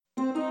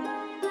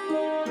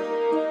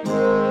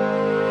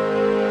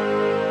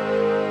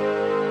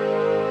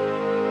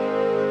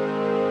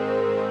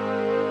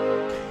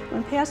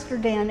Pastor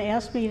Dan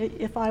asked me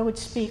if I would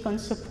speak on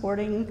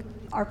supporting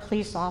our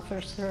police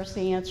officers.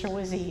 The answer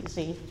was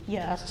easy,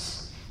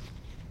 yes.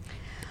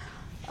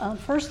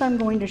 First, I'm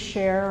going to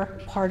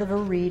share part of a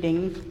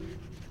reading.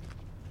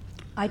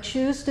 I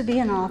choose to be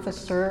an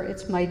officer.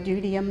 It's my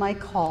duty and my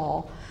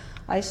call.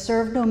 I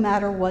serve no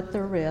matter what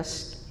the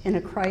risk, in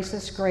a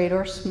crisis great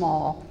or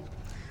small.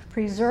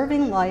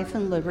 Preserving life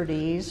and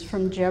liberties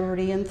from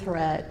jeopardy and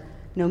threat,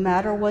 no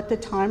matter what the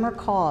time or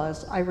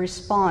cause, I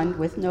respond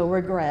with no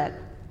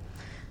regret.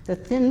 The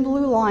thin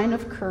blue line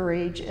of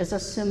courage is a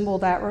symbol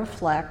that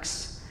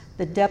reflects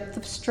the depth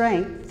of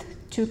strength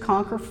to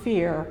conquer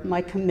fear,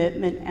 my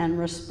commitment and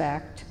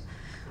respect.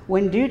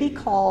 When duty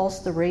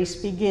calls, the race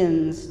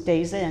begins,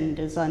 day's end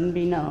is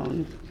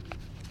unbeknown.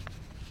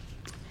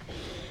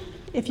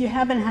 If you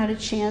haven't had a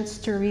chance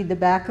to read the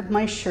back of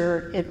my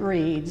shirt, it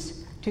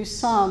reads, to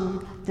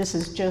some, this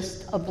is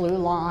just a blue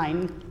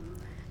line.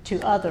 To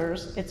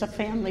others, it's a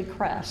family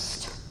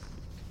crest.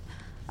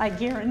 I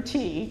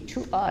guarantee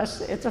to us,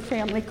 it's a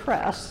family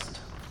crest.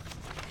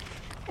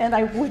 And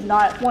I would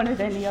not want it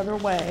any other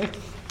way.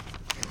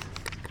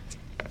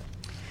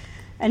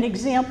 An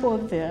example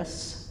of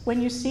this,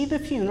 when you see the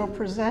funeral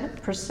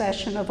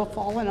procession of a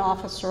fallen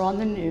officer on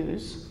the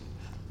news,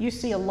 you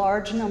see a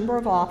large number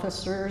of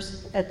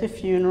officers at the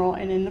funeral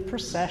and in the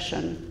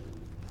procession.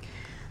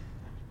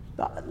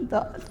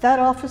 That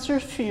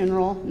officer's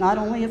funeral not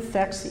only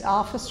affects the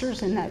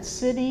officers in that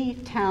city,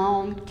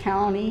 town,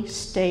 county,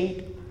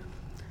 state,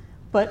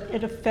 but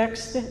it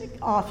affects the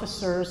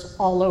officers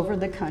all over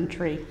the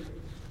country.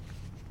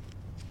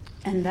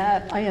 And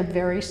that I am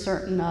very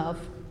certain of.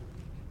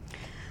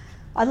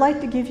 I'd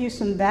like to give you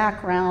some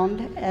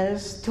background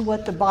as to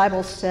what the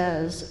Bible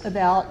says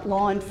about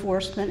law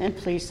enforcement and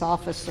police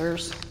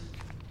officers.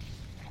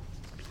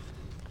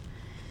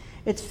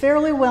 It's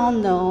fairly well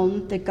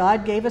known that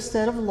God gave a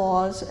set of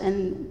laws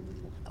and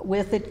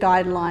with it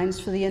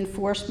guidelines for the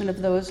enforcement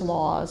of those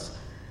laws.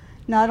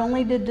 Not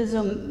only did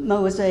the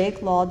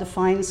Mosaic law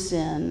define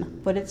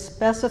sin, but it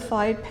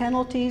specified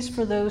penalties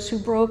for those who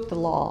broke the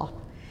law.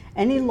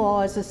 Any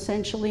law is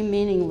essentially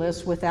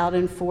meaningless without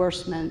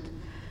enforcement.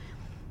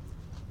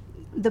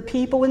 The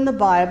people in the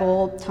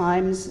Bible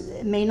times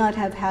may not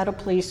have had a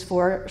police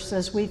force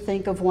as we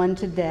think of one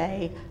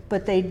today,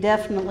 but they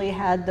definitely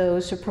had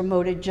those who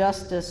promoted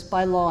justice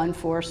by law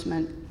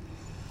enforcement.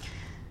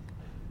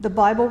 The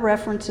Bible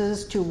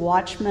references to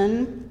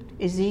watchmen,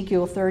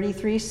 Ezekiel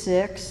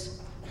 33:6,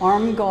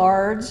 armed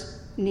guards,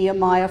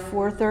 Nehemiah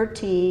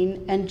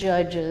 4:13, and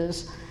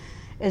judges,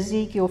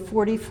 Ezekiel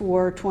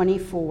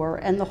 44:24,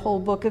 and the whole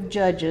book of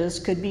Judges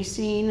could be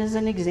seen as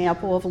an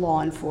example of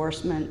law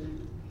enforcement.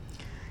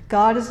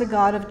 God is a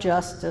God of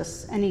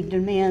justice, and he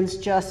demands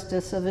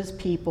justice of his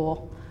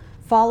people.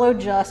 Follow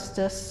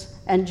justice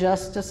and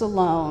justice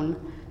alone.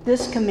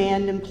 This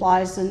command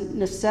implies the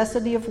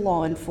necessity of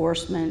law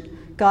enforcement.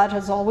 God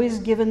has always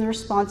given the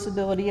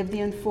responsibility of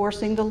the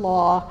enforcing the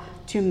law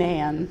to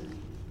man.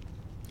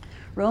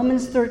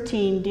 Romans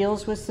 13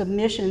 deals with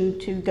submission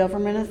to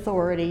government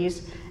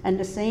authorities, and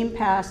the same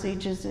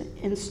passage is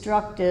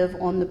instructive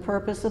on the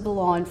purpose of the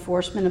law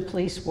enforcement and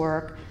police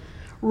work.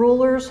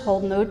 Rulers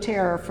hold no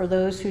terror for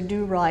those who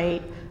do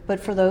right, but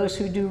for those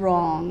who do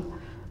wrong.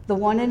 The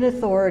one in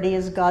authority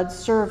is God's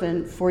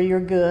servant for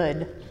your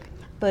good.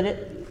 But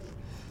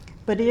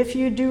if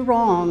you do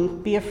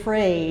wrong, be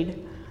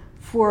afraid,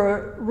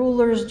 for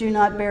rulers do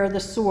not bear the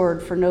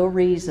sword for no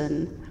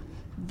reason.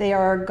 They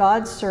are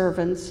God's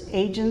servants,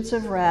 agents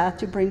of wrath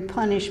to bring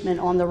punishment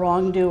on the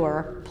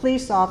wrongdoer.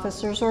 Police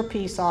officers or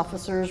peace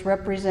officers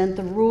represent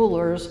the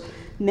rulers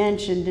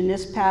mentioned in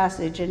this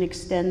passage and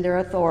extend their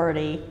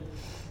authority.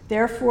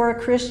 Therefore, a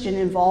Christian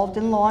involved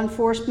in law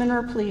enforcement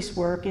or police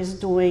work is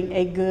doing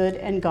a good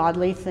and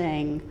godly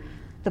thing.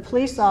 The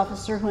police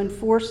officer who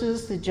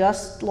enforces the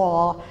just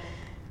law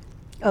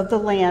of the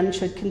land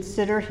should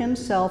consider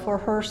himself or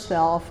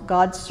herself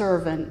God's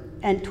servant,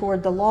 and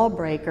toward the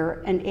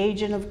lawbreaker, an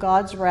agent of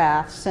God's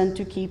wrath sent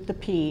to keep the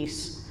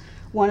peace.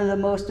 One of the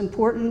most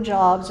important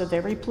jobs of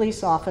every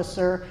police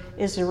officer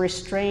is the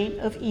restraint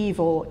of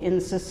evil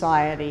in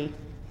society.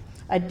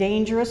 A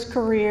dangerous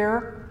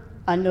career,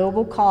 a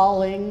noble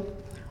calling,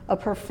 a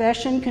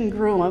profession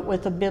congruent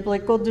with a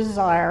biblical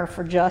desire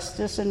for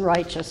justice and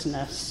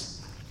righteousness.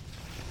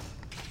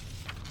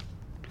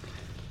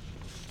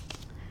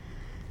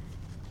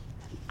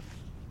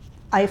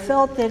 I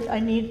felt that I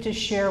needed to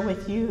share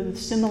with you the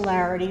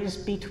similarities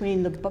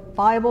between the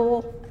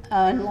Bible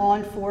and law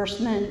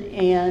enforcement,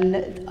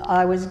 and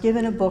I was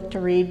given a book to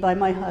read by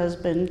my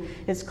husband.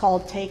 It's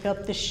called Take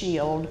Up the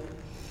Shield.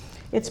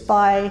 It's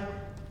by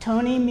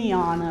Tony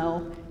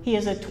Miano. He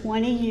is a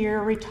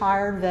 20-year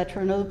retired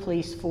veteran of the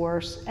police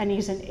force, and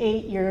he's an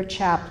 8-year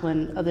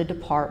chaplain of the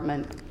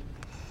department.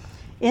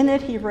 In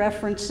it, he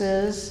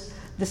references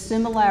the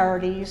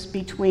similarities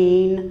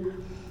between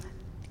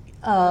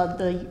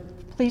the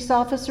police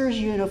officer's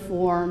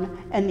uniform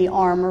and the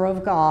armor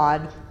of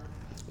God.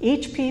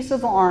 Each piece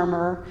of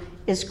armor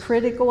is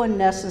critical and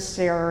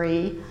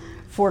necessary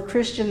for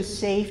Christian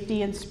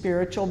safety and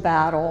spiritual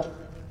battle.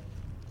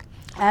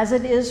 as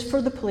it is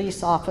for the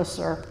police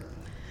officer.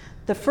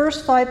 The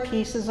first 5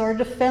 pieces are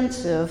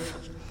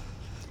defensive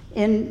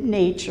in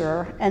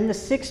nature, and the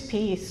 6th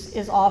piece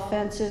is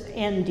offensive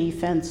and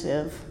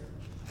defensive.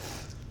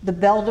 The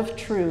belt of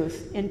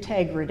truth,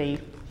 integrity.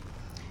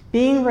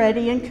 Being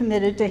ready and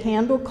committed to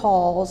handle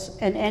calls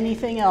and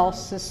anything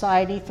else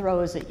society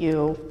throws at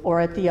you or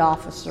at the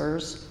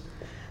officers.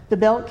 The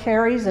belt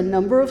carries a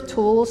number of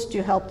tools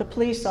to help the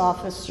police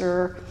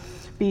officer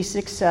be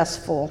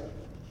successful.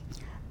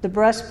 The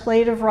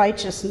breastplate of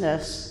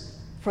righteousness,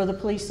 for the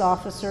police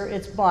officer,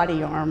 it's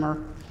body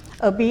armor.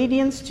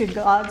 Obedience to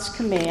God's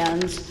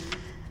commands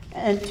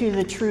and to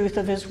the truth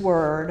of his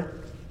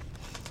word.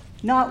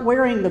 Not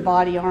wearing the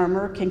body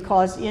armor can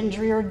cause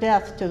injury or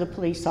death to the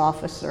police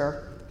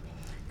officer.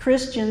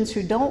 Christians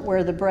who don't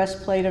wear the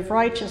breastplate of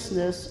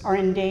righteousness are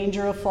in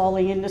danger of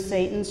falling into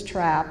Satan's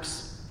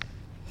traps.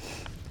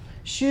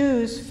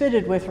 Shoes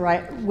fitted with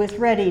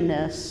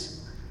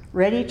readiness,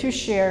 ready to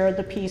share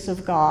the peace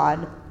of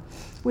God.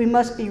 We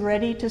must be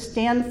ready to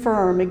stand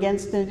firm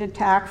against an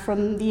attack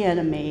from the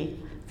enemy.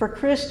 For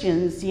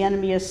Christians, the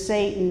enemy is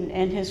Satan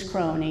and his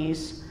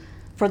cronies.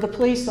 For the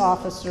police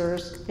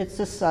officers, it's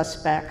the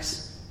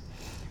suspects.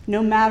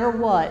 No matter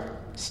what,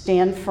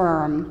 stand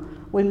firm.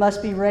 We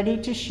must be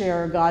ready to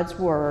share God's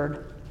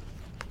word.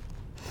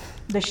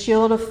 The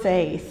shield of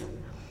faith,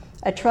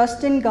 a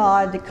trust in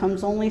God that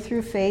comes only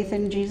through faith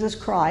in Jesus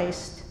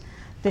Christ.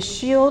 The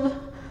shield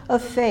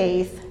of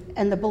faith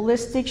and the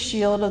ballistic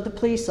shield of the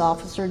police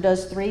officer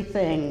does 3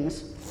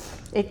 things.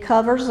 It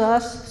covers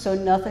us so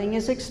nothing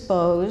is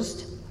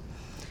exposed.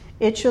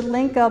 It should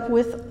link up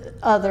with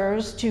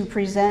others to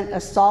present a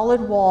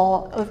solid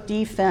wall of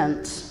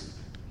defense.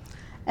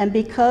 And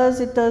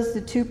because it does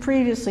the 2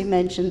 previously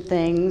mentioned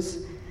things,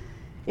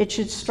 it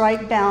should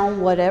strike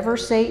down whatever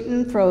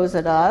Satan throws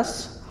at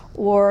us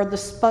or the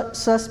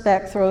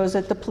suspect throws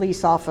at the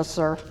police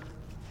officer.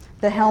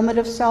 The helmet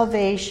of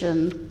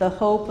salvation, the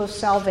hope of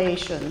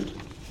salvation.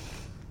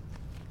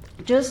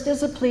 Just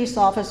as a police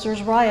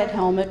officer's riot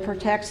helmet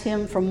protects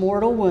him from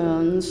mortal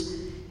wounds,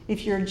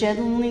 if you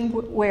genuinely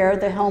wear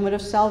the helmet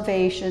of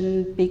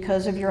salvation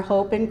because of your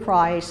hope in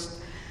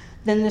Christ,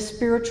 then the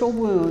spiritual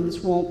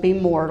wounds won't be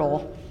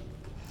mortal.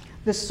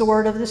 The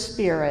sword of the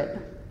Spirit,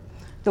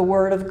 the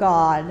Word of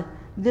God.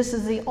 This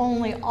is the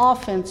only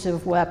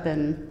offensive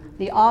weapon.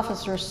 The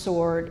officer's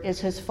sword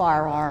is his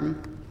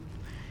firearm.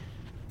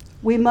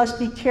 We must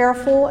be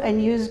careful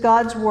and use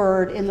God's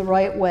word in the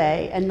right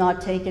way and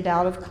not take it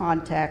out of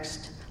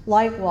context.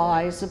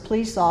 Likewise, the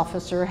police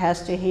officer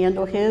has to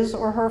handle his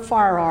or her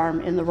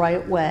firearm in the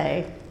right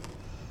way.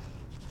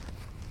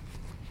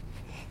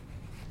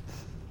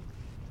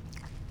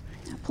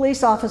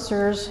 Police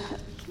officers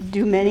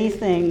do many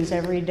things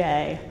every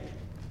day,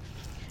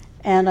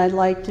 and I'd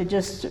like to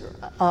just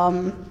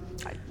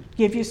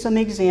give you some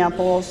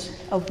examples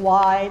of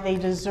why they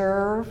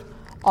deserve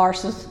our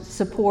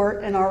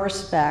support and our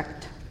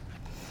respect.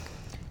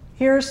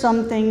 Here are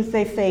some things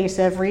they face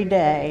every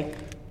day: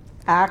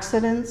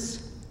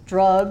 accidents,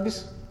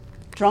 drugs,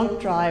 drunk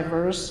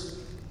drivers.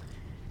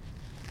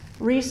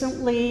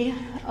 Recently,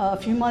 a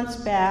few months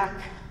back,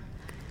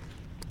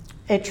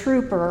 a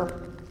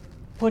trooper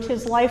put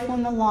his life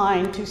on the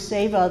line to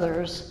save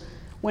others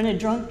when a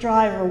drunk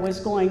driver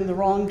was going the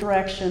wrong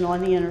direction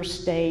on the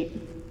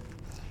interstate.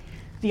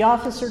 The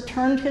officer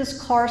turned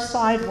his car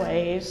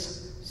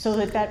sideways so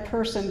that that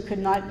person could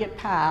not get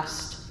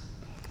past.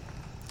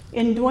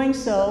 In doing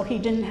so, he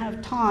didn't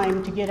have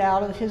time to get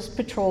out of his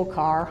patrol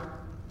car.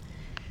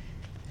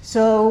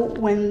 So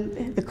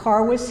when the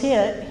car was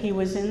hit, he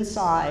was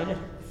inside.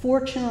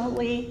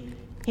 Fortunately,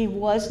 he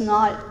was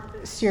not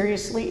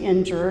seriously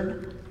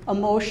injured.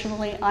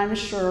 Emotionally, I'm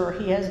sure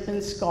he has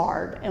been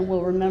scarred and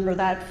will remember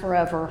that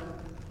forever.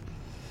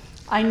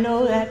 I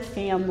know that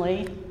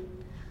family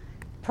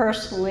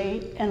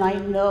personally, and I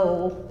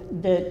know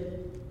that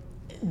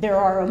there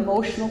are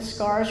emotional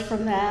scars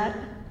from that.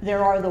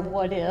 There are the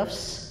what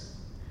ifs.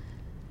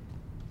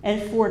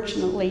 And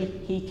fortunately,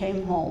 he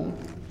came home.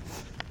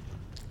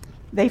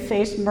 They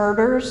faced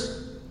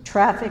murders,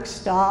 traffic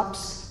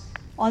stops.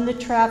 On the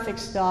traffic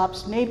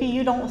stops, maybe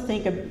you don't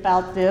think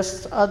about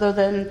this other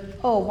than,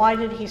 oh, why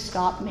did he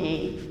stop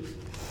me?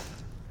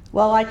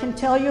 Well, I can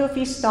tell you if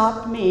he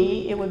stopped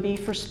me, it would be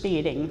for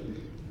speeding.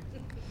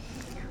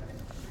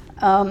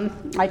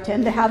 I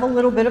tend to have a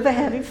little bit of a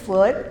heavy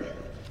foot,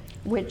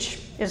 which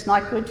is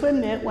not good to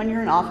admit when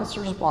you're an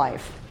officer's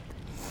wife,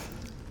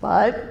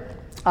 but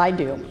I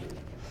do.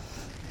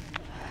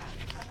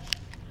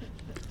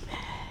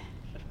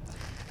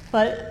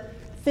 But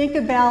think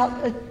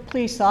about a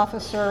police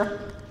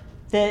officer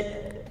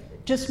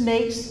that just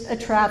makes a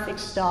traffic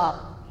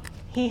stop.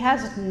 He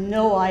has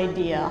no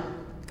idea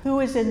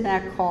who is in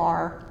that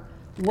car,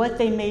 what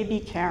they may be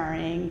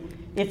carrying,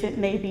 if it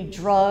may be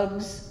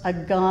drugs, a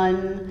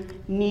gun,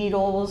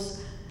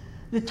 needles,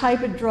 the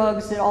type of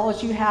drugs that all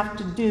you have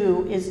to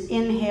do is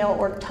inhale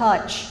or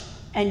touch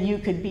and you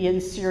could be in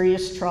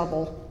serious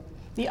trouble.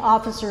 The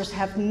officers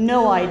have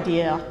no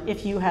idea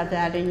if you have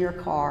that in your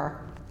car.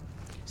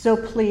 So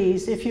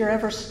please, if you're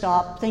ever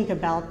stopped, think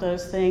about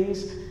those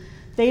things.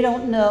 They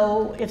don't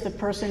know if the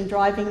person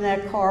driving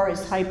that car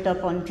is hyped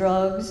up on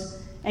drugs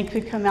and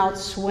could come out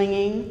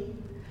swinging.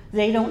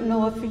 They don't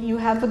know if you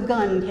have a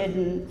gun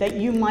hidden that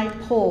you might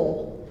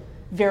pull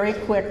very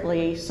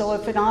quickly. So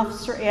if an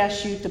officer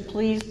asks you to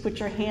please put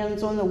your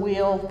hands on the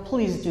wheel,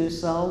 please do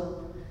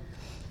so.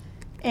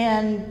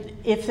 And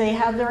if they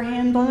have their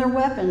hand on their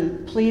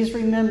weapon, please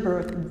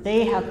remember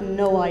they have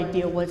no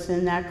idea what's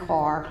in that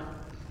car.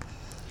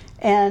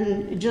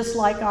 And just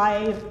like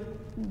I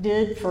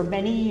did for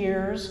many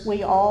years,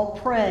 we all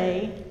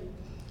pray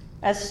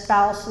as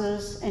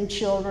spouses and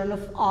children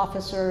of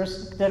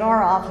officers that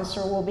our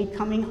officer will be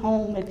coming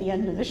home at the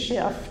end of the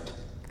shift.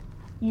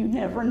 You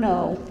never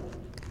know.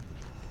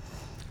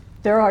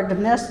 There are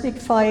domestic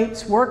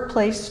fights,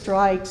 workplace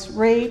strikes,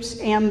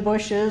 rapes,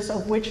 ambushes,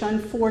 of which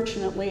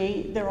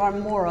unfortunately there are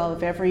more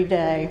of every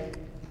day.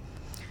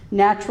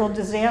 Natural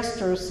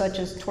disasters such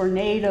as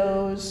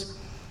tornadoes,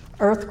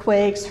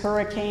 earthquakes,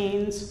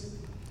 hurricanes.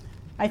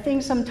 I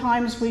think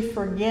sometimes we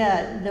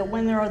forget that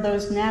when there are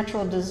those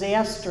natural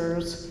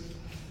disasters,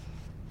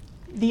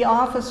 the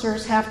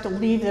officers have to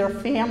leave their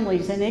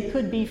families, and it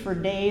could be for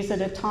days at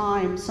a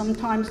time.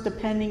 Sometimes,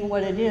 depending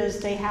what it is,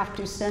 they have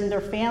to send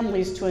their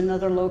families to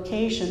another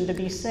location to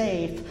be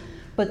safe,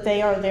 but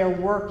they are there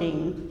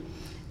working,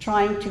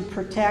 trying to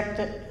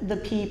protect the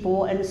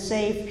people and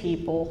save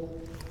people.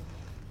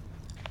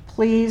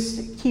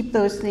 Please keep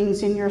those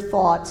things in your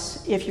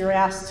thoughts if you're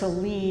asked to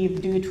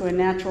leave due to a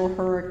natural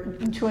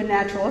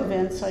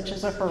event such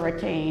as a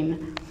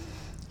hurricane.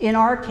 In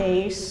our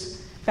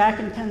case, back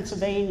in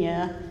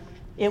Pennsylvania,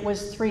 it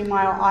was 3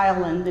 Mile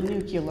Island, the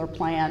nuclear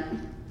plant.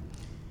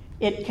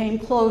 It came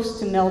close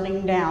to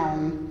melting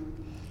down.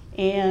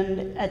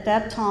 And at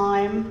that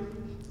time,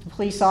 the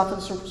police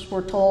officers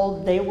were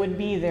told they would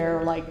be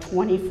there like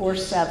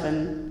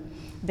 24/7.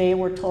 They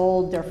were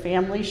told their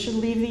families should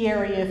leave the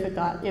area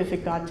if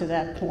it got to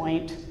that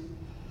point.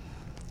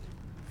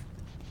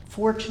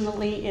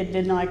 Fortunately, it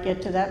did not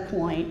get to that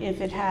point. If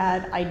it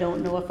had, I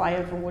don't know if I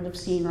ever would have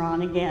seen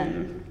Ron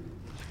again.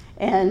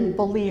 And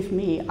believe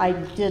me, I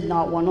did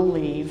not want to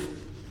leave.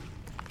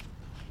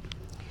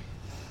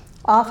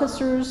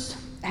 Officers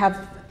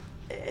have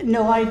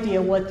no idea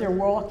what they're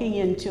walking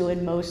into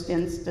in most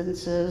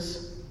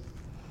instances.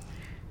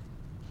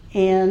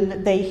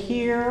 And they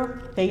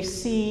hear, they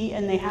see,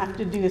 and they have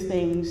to do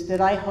things that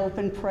I hope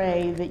and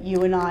pray that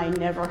you and I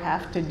never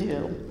have to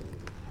do.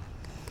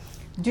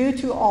 Due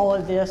to all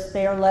of this,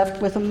 they are left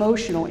with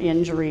emotional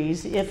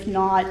injuries, if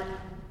not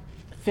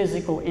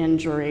physical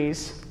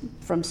injuries,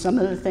 from some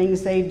of the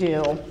things they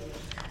do.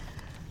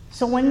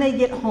 So when they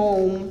get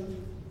home,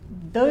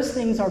 those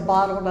things are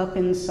bottled up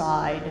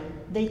inside.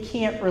 They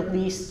can't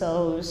release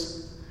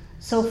those.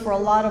 So for a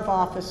lot of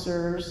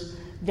officers,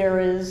 there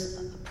is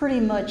pretty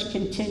much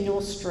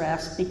continual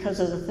stress because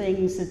of the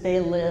things that they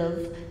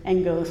live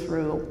and go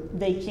through.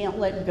 They can't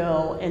let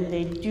go, and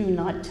they do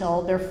not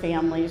tell their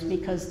families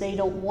because they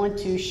don't want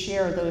to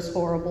share those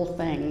horrible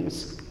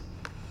things.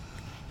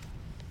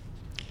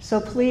 So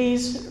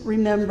please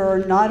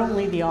remember not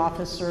only the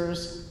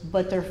officers,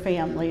 but their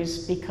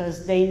families,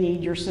 because they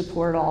need your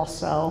support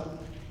also.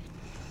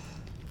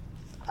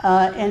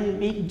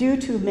 And due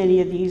to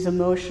many of these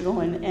emotional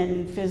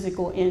and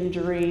physical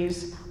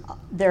injuries,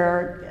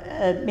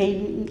 there may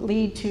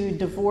lead to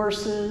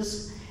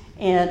divorces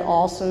and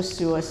also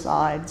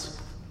suicides.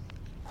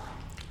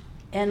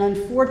 And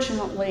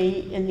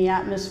unfortunately, in the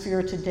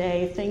atmosphere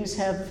today, things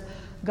have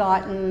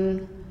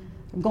gone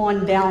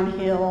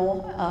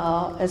downhill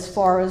as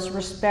far as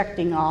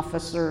respecting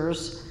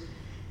officers,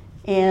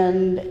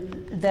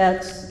 and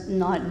that's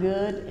not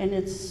good and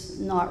it's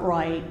not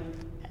right.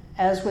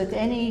 As with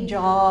any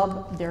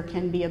job, there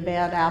can be a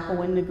bad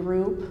apple in the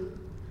group,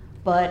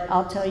 but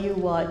I'll tell you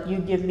what, you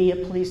give me a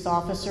police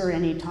officer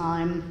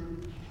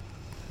anytime.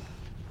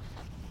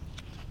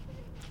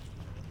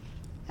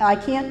 I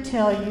can't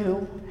tell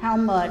you how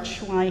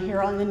much, when I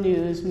hear on the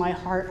news, my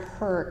heart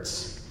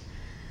hurts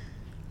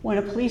when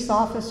a police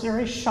officer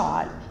is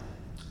shot,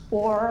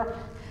 or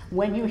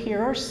when you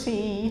hear or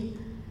see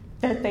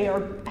that they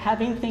are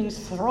having things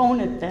thrown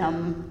at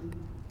them,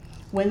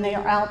 when they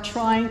are out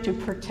trying to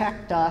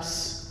protect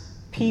us,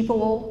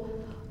 people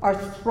are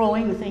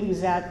throwing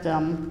things at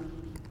them.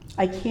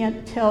 I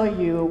can't tell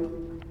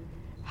you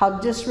how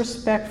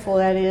disrespectful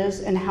that is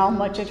and how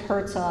much it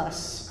hurts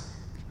us.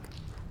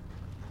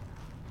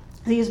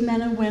 These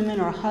men and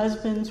women are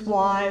husbands,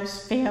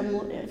 wives,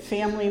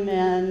 family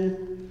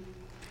men,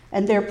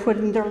 and they're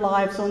putting their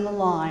lives on the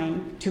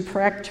line to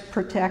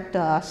protect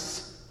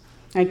us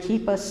and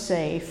keep us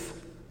safe.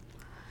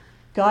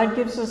 God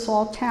gives us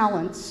all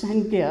talents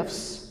and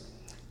gifts.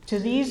 To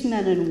these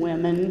men and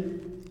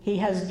women, He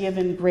has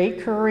given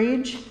great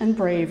courage and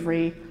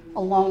bravery,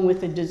 along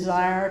with a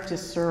desire to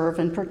serve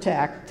and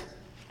protect.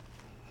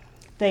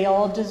 They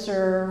all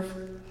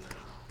deserve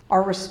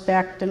our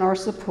respect and our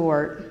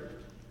support.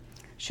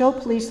 Show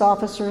police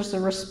officers the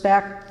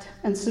respect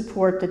and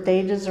support that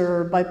they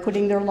deserve by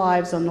putting their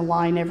lives on the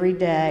line every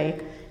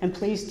day and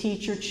please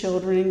teach your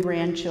children and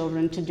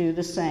grandchildren to do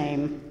the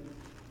same.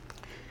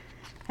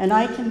 And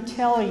I can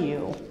tell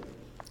you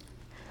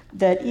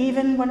that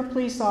even when a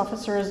police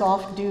officer is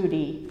off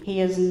duty,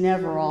 he is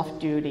never off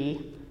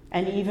duty.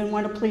 And even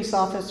when a police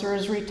officer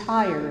is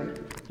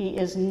retired, he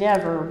is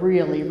never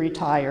really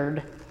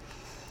retired.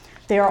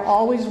 They are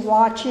always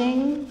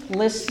watching,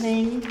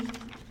 listening,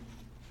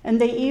 and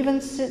they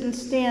even sit and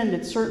stand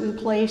at certain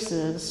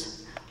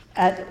places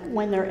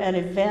when they're at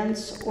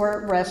events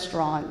or at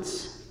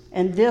restaurants.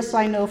 And this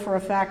I know for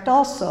a fact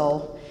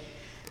also,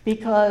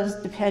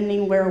 because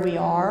depending where we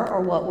are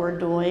or what we're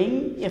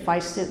doing, if I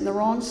sit in the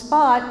wrong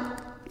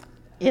spot,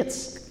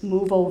 it's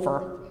move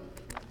over.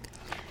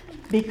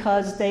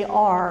 Because they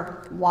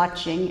are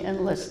watching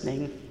and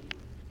listening.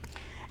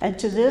 And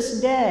to this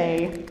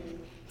day,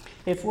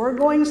 if we're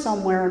going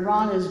somewhere and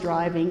Ron is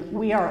driving,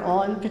 we are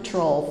on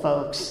patrol,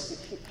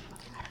 folks.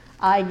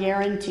 I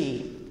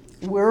guarantee.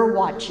 We're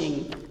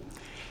watching.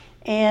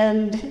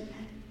 And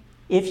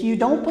if you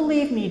don't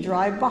believe me,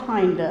 drive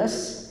behind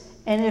us.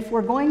 And if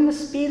we're going the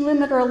speed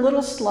limit or a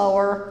little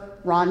slower,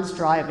 Ron's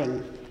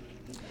driving.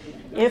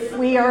 If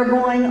we are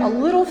going a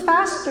little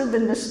faster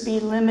than the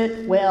speed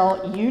limit,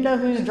 well, you know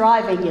who's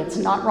driving, it's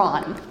not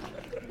Ron.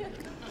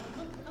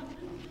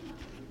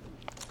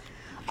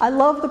 I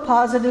love the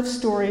positive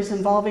stories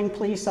involving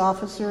police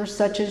officers,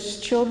 such as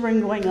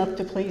children going up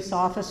to police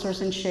officers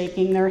and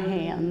shaking their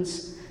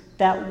hands.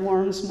 That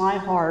warms my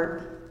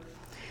heart.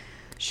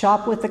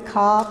 Shop with the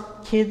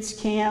Cop, kids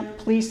camp,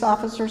 police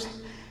officers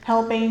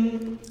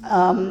helping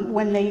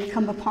when they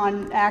come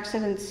upon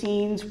accident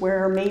scenes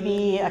where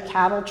maybe a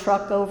cattle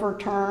truck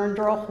overturned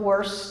or a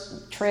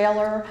horse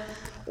trailer,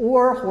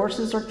 or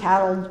horses or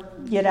cattle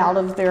get out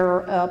of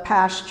their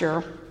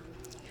pasture.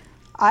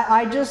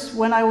 I just,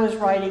 when I was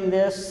writing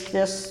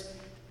this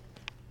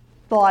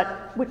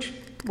thought, which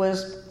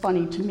was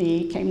funny to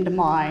me, came to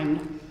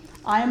mind.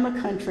 I am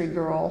a country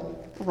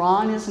girl.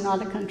 Ron is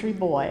not a country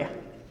boy.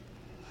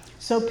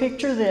 So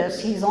picture this,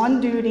 he's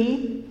on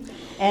duty,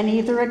 and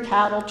either a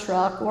cattle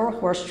truck or a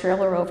horse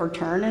trailer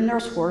overturned, and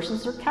there's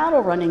horses or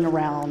cattle running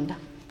around.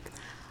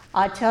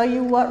 I tell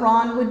you what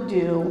Ron would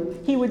do.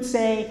 He would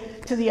say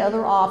to the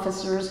other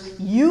officers,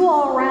 you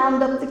all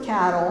round up the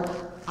cattle,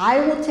 I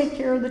will take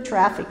care of the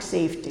traffic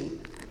safety.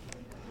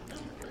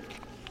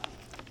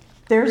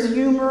 There's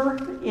humor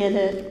in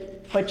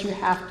it, but you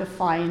have to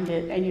find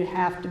it, and you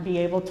have to be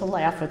able to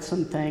laugh at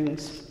some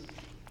things.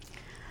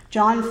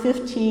 John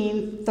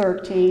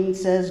 15:13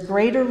 says,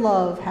 greater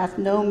love hath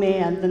no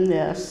man than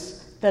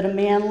this, that a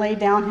man lay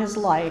down his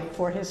life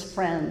for his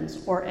friends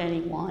or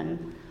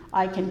anyone.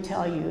 I can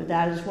tell you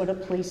that is what a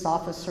police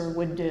officer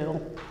would do.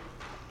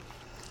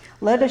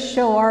 Let us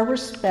show our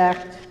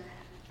respect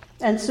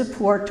and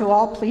support to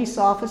all police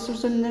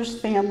officers and their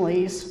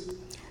families.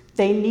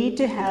 They need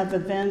to have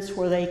events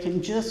where they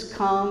can just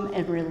come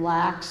and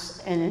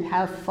relax and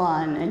have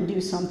fun and do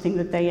something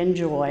that they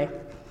enjoy.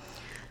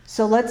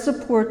 So let's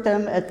support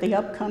them at the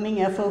upcoming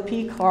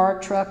FOP Car,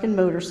 Truck, and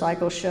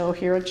Motorcycle Show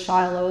here at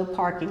Shiloh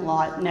parking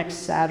lot next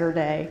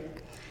Saturday.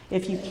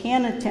 If you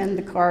can't attend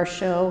the car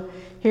show,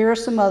 here are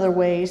some other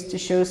ways to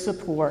show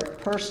support.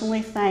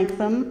 Personally thank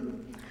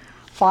them,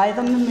 buy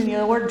them a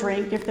meal or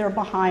drink if they're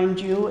behind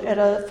you at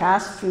a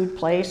fast food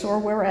place or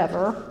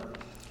wherever,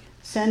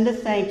 send a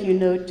thank you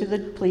note to the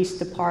police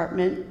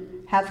department,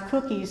 have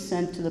cookies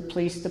sent to the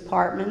police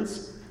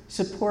departments,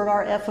 support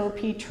our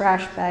FOP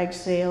trash bag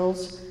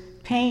sales,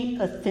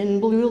 paint a thin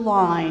blue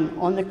line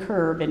on the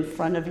curb in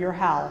front of your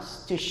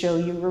house to show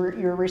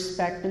your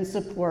respect and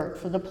support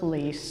for the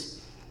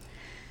police.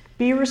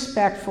 Be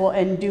respectful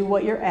and do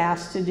what you're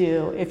asked to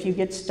do. If you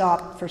get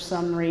stopped for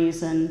some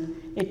reason,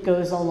 it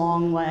goes a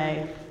long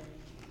way.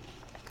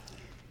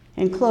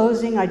 In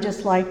closing, I'd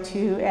just like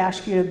to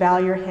ask you to bow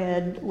your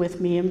head with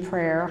me in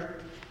prayer.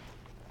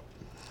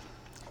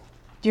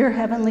 Dear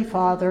Heavenly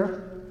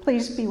Father,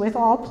 please be with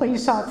all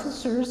police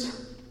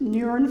officers,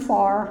 near and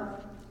far.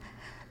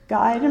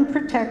 Guide and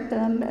protect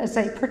them as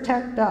they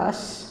protect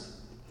us.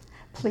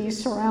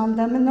 Please surround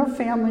them and their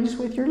families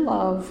with your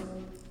love.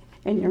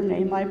 In your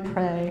name I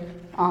pray.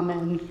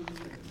 Amen.